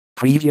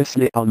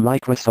Previously on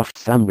Microsoft,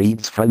 Sam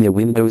reads from your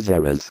Windows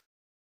errors.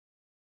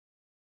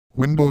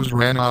 Windows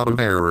ran out of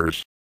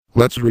errors.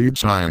 Let's read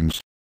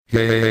signs.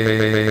 Yay!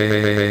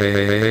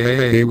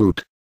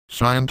 Woot.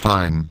 Sign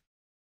time.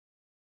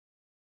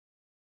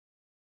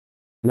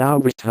 Now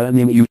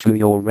returning you to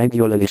your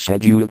regularly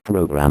scheduled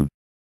program.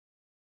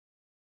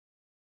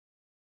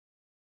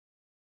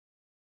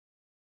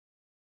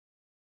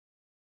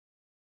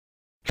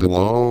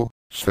 Hello,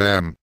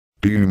 Sam.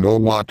 Do you know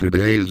what it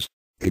is?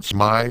 It's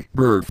my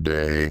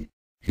birthday.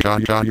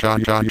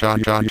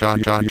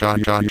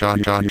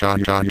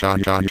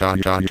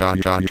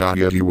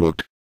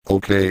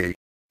 Okay.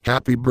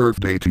 Happy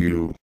birthday to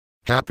you.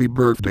 Happy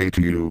birthday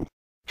to you.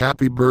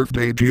 Happy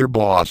birthday, dear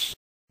boss.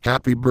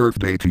 Happy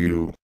birthday to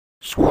you.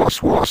 Swah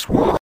swah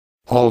swah.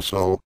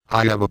 Also,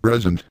 I have a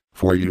present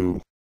for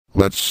you.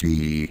 Let's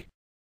see.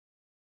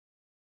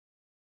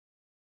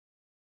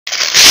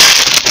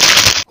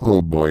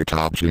 Oh boy,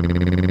 top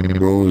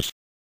goes.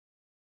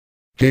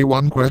 Hey,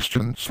 one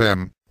question,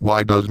 Sam.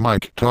 Why does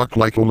Mike talk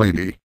like a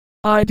lady?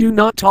 I do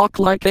not talk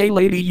like a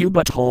lady, you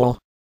butthole.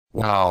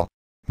 Wow.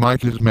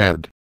 Mike is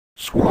mad.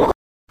 Swah.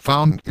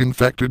 Found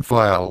infected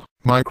file.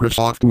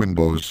 Microsoft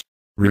Windows.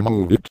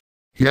 Remove it.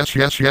 Yes,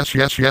 yes, yes,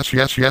 yes, yes,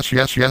 yes, yes,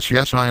 yes, yes,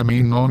 yes, I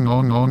mean no,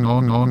 no, no, no,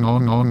 no, no,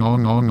 no, no,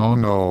 no, no,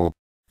 no.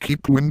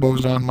 Keep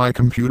Windows on my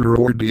computer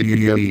or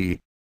DEE.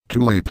 Too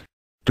late.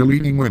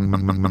 Deleting Win.